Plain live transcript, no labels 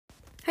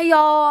Hey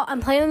y'all,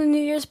 I'm playing the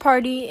New Year's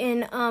party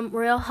in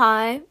Royal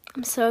High.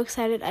 I'm so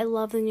excited. I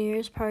love the New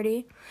Year's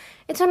party.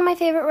 It's one of my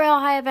favorite Royal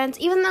High events,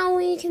 even though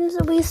we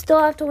still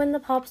have to win the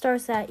pop star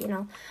set,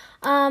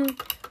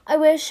 I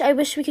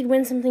wish we could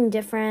win something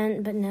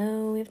different, but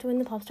no, we have to win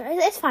the pop star.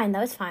 It's fine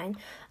though, it's fine.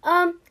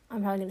 I'm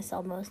probably gonna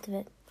sell most of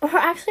it. Or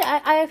actually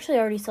I actually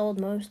already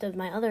sold most of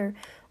my other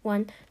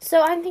one.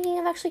 So I'm thinking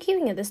of actually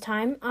keeping it this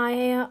time.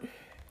 I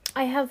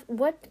have,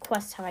 what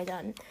quests have I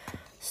done?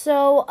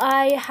 So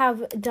I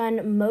have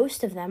done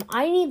most of them.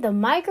 I need the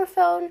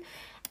microphone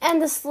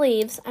and the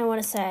sleeves, I want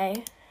to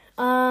say.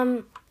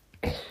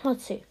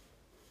 Let's see.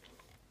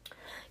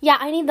 Yeah,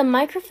 I need the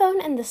microphone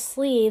and the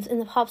sleeves in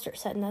the Popstar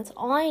set, and that's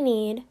all I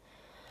need.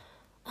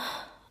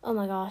 Oh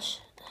my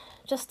gosh.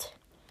 Just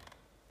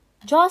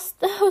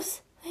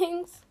those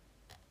things.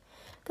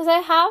 Because I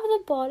have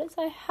the bodice,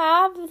 I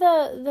have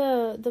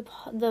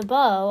the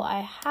bow,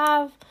 I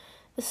have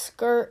the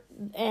skirt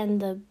and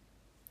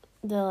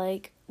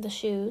the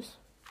shoes.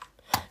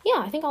 Yeah,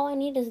 I think all I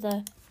need is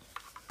the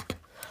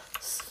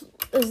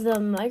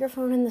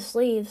microphone and the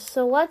sleeves.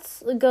 So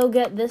let's go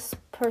get this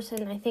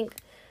person. I think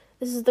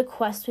this is the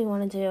quest we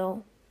want to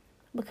do,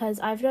 because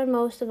I've done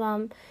most of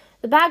them.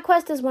 The bag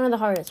quest is one of the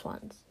hardest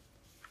ones.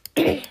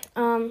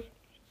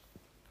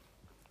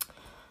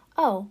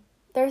 Oh,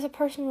 there's a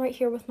person right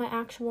here with my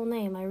actual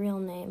name, my real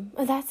name.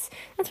 Oh, that's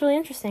really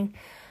interesting.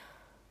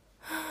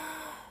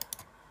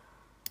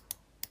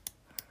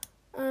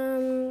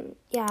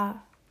 Yeah.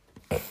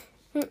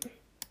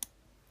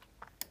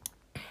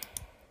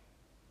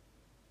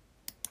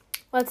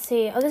 Let's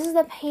see. Oh, this is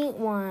the paint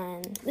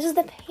one.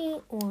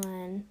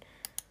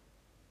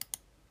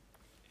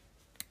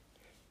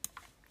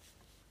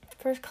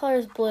 First color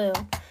is blue.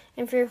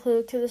 And for your clue,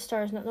 look to the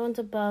stars, not the ones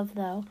above,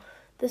 though.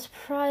 This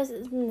prize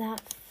isn't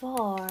that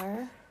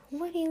far.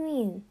 What do you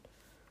mean?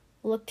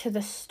 Look to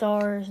the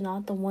stars,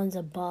 not the ones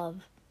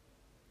above.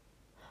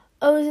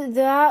 Oh, is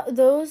it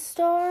those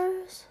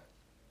stars?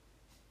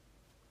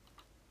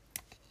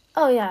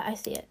 Oh, yeah, I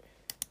see it.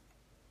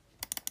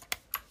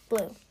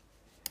 Blue.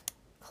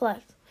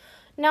 Collect.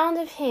 Now on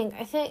the pink.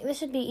 I think this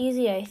should be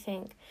easy, I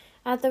think.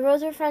 At the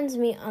roads where friends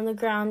meet on the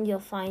ground, you'll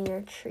find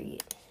your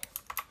treat.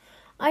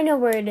 I know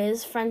where it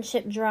is.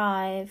 Friendship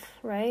Drive,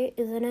 right?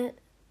 Isn't it?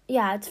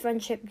 Yeah, it's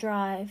Friendship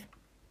Drive.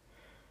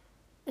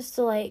 It's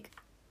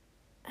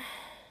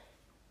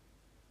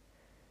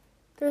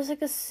there's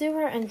a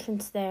sewer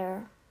entrance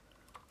there.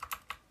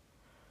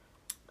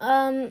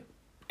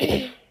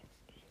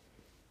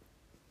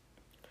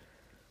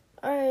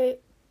 Alright,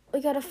 we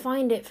gotta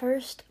find it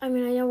first. I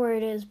mean, I know where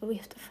it is, but we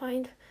have to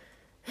find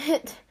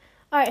it.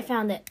 Alright, I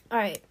found it.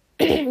 Alright.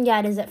 Yeah,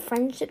 it is at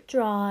Friendship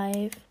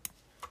Drive.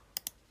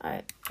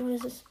 Alright, what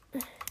is this?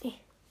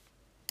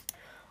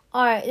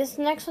 Alright, this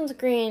next one's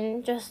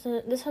green. This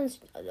one's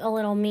a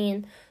little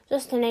mean.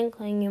 Just an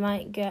inkling, you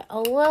might get a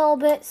little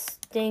bit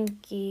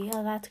stinky.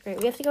 Oh, that's great.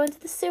 We have to go into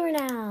the sewer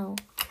now.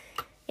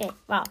 Yeah,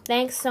 wow,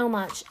 thanks so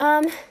much.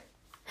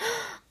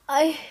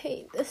 I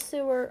hate the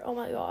sewer. Oh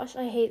my gosh,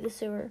 I hate the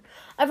sewer.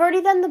 I've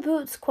already done the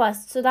boots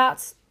quest, so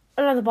that's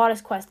the bodice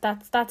quest.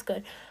 That's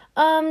good.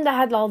 That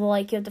had all the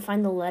you have to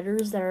find the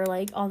letters that are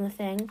on the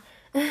thing.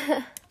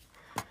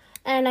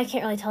 And I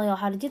can't really tell y'all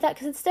how to do that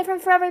because it's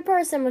different for every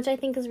person, which I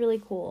think is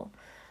really cool.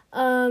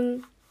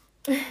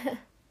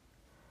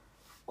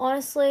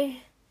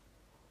 Honestly,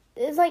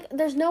 it's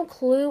there's no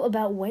clue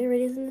about where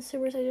it is in the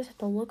sewers. I just have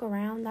to look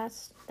around.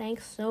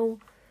 Thanks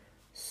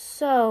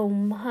so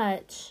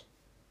much.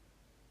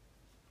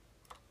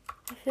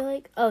 I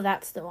feel oh,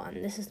 that's the one.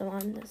 This is the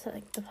one. That's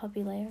the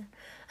puppy lair.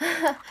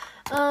 I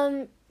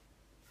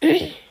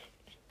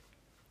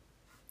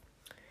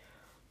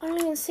don't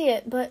even see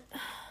it, but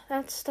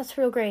that's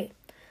real great.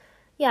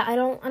 Yeah, I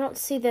don't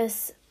see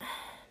this. Oh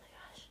my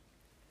gosh.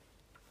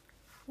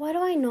 Why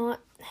do I not?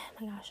 Oh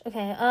my gosh.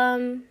 Okay.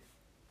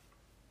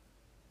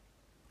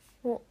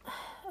 Well,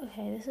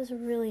 okay, this is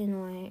really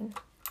annoying.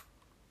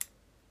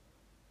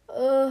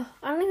 I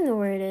don't even know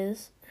where it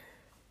is.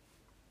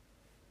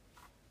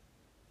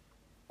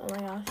 Oh my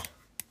gosh.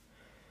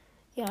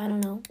 Yeah, I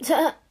don't know.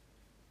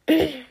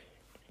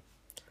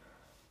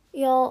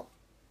 Y'all,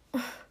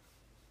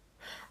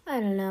 I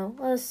don't know.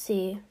 Let's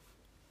see.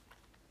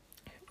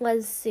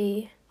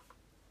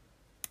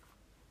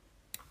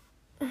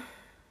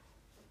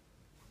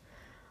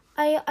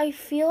 I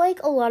feel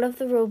like a lot of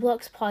the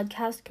Roblox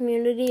podcast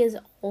community is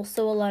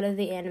also a lot of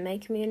the anime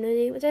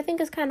community, which I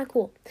think is kind of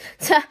cool.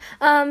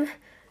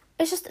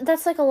 It's just,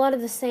 that's a lot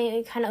of the same,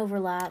 it kind of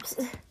overlaps.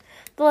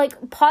 The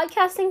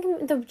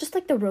podcasting, the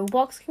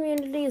Roblox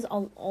community is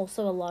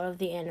also a lot of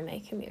the anime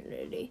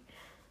community.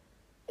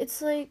 It's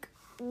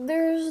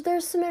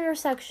there's some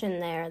intersection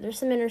there.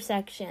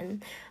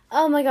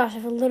 Oh my gosh,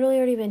 I've literally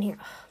already been here.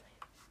 Oh,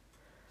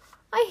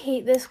 I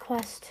hate this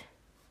quest.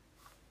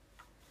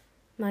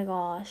 My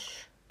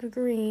gosh. The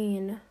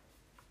green.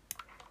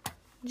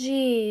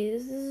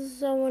 Jeez, this is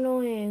so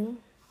annoying.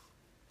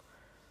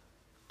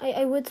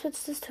 I would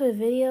switch this to a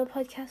video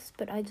podcast,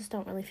 but I just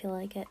don't really feel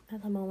like it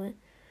at the moment.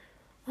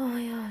 Oh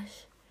my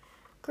gosh.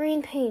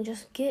 Green paint,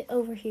 just get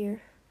over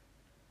here.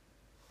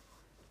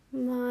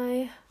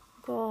 my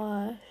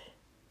gosh.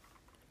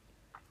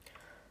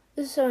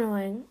 This is so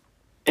annoying.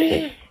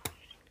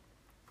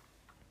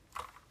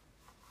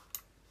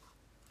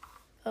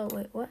 Oh,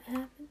 wait, what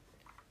happened?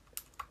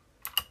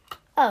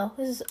 Oh,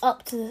 this is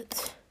up to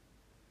the...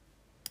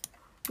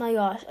 My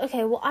gosh.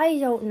 Okay, well, I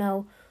don't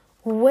know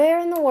where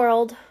in the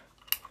world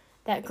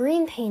that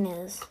green paint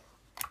is.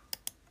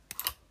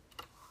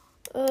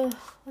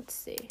 Let's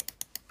see.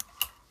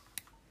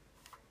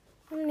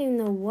 I don't even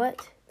know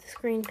what this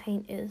green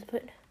paint is,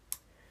 but...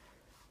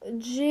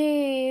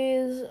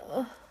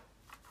 Jeez.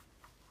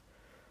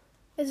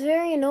 It's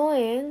very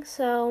annoying,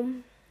 so...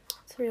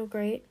 It's real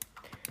great.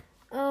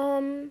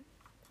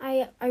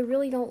 I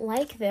really don't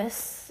like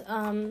this.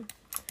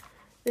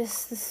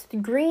 This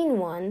green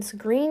ones.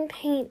 Green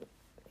paint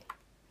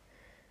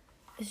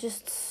is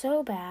just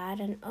so bad,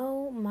 and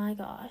oh my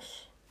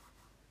gosh.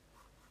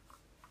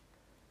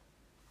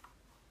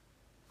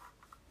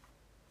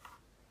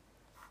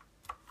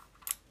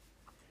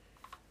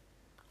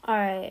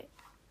 Alright.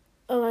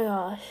 Oh my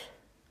gosh.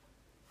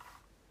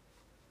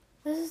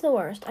 This is the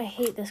worst. I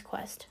hate this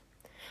quest.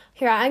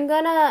 Here, I'm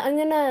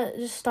gonna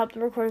just stop the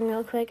recording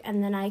real quick,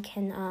 and then I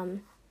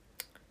can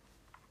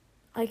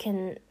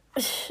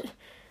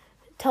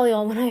tell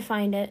y'all when I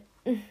find it.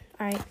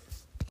 Alright.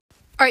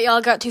 Alright, y'all,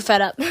 I got too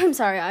fed up. I'm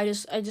sorry, I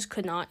just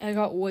could not. I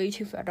got way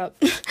too fed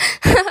up.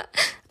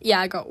 Yeah,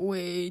 I got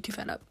way too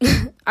fed up.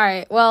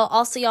 Alright, well,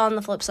 I'll see y'all on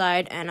the flip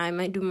side, and I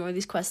might do more of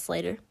these quests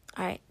later.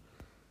 Alright,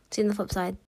 see you on the flip side.